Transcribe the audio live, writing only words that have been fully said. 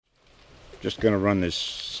Just going to run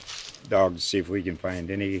this dog to see if we can find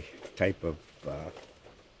any type of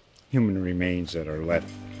human remains that are left.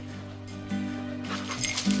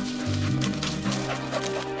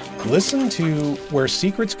 Listen to Where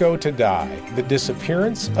Secrets Go to Die, The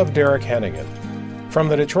Disappearance of Derek Hennigan. From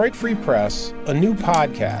the Detroit Free Press, a new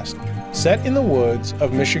podcast set in the woods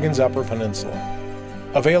of Michigan's Upper Peninsula.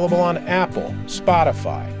 Available on Apple,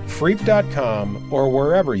 Spotify, Freep.com, or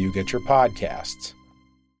wherever you get your podcasts.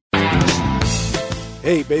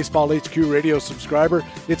 Hey, Baseball HQ Radio subscriber,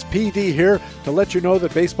 it's PD here to let you know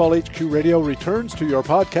that Baseball HQ Radio returns to your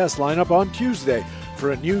podcast lineup on Tuesday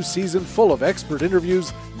for a new season full of expert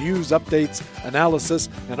interviews, news updates, analysis,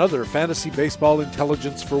 and other fantasy baseball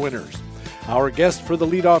intelligence for winners. Our guest for the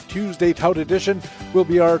Leadoff Tuesday Tout Edition will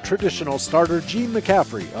be our traditional starter, Gene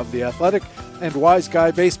McCaffrey of The Athletic and Wise Guy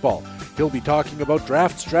Baseball. He'll be talking about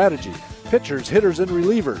draft strategy, pitchers, hitters, and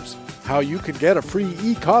relievers, how you can get a free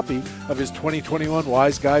e-copy of his 2021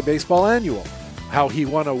 Wise Guy Baseball Annual, how he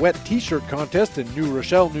won a wet t-shirt contest in New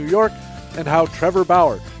Rochelle, New York, and how Trevor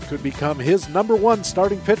Bauer could become his #1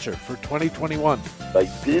 starting pitcher for 2021.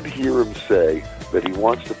 I did hear him say that he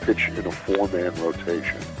wants to pitch in a 4-man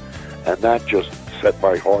rotation, and that just set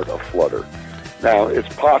my heart aflutter. Now,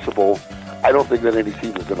 it's possible, I don't think that any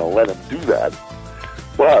team is going to let him do that,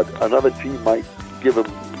 but another team might give him,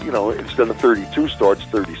 instead of 32 starts,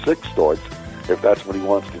 36 starts, if that's what he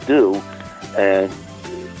wants to do. And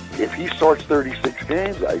if he starts 36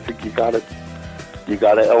 games, I think you got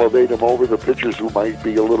to elevate him over the pitchers who might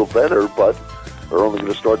be a little better, but are only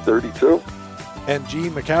going to start 32. And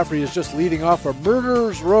Gene McCaffrey is just leading off a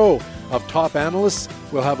murderer's row of top analysts.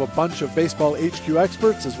 We'll have a bunch of Baseball HQ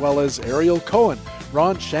experts, as well as Ariel Cohen,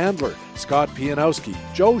 Ron Chandler, Scott Pianowski,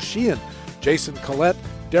 Joe Sheehan, Jason Collette,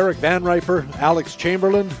 Derek Van Riper, Alex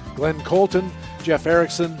Chamberlain, Glenn Colton, Jeff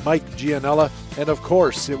Erickson, Mike Gianella, and of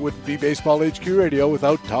course, it wouldn't be Baseball HQ Radio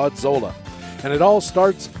without Todd Zola. And it all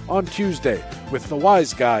starts on Tuesday with the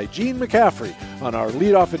Wise Guy, Gene McCaffrey, on our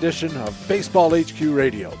leadoff edition of Baseball HQ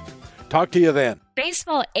Radio. Talk to you then.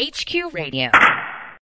 Baseball HQ Radio.